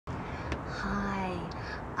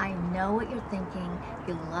I know what you're thinking.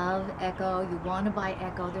 You love Echo, you want to buy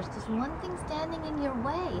Echo. There's just one thing standing in your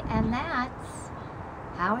way, and that's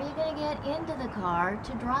how are you going to get into the car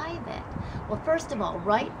to drive it? Well, first of all,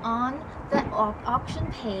 right on the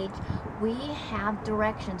auction page, we have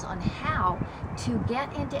directions on how to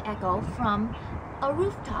get into Echo from a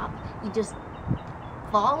rooftop. You just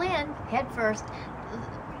fall in head first.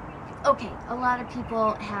 Okay, a lot of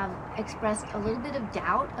people have expressed a little bit of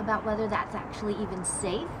doubt about whether that's actually even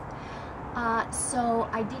safe. So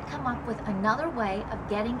I did come up with another way of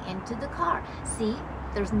getting into the car. See,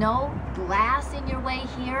 there's no glass in your way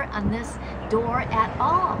here on this door at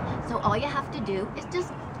all. So all you have to do is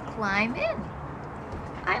just climb in.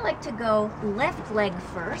 I like to go left leg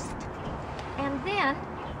first and then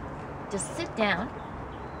just sit down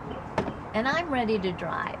and I'm ready to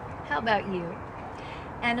drive. How about you?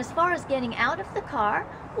 And as far as getting out of the car,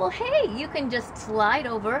 well, hey, you can just slide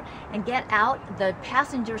over and get out the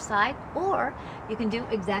passenger side, or you can do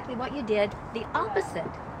exactly what you did, the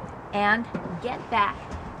opposite, and get back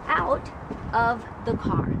out of the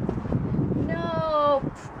car. No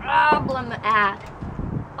problem at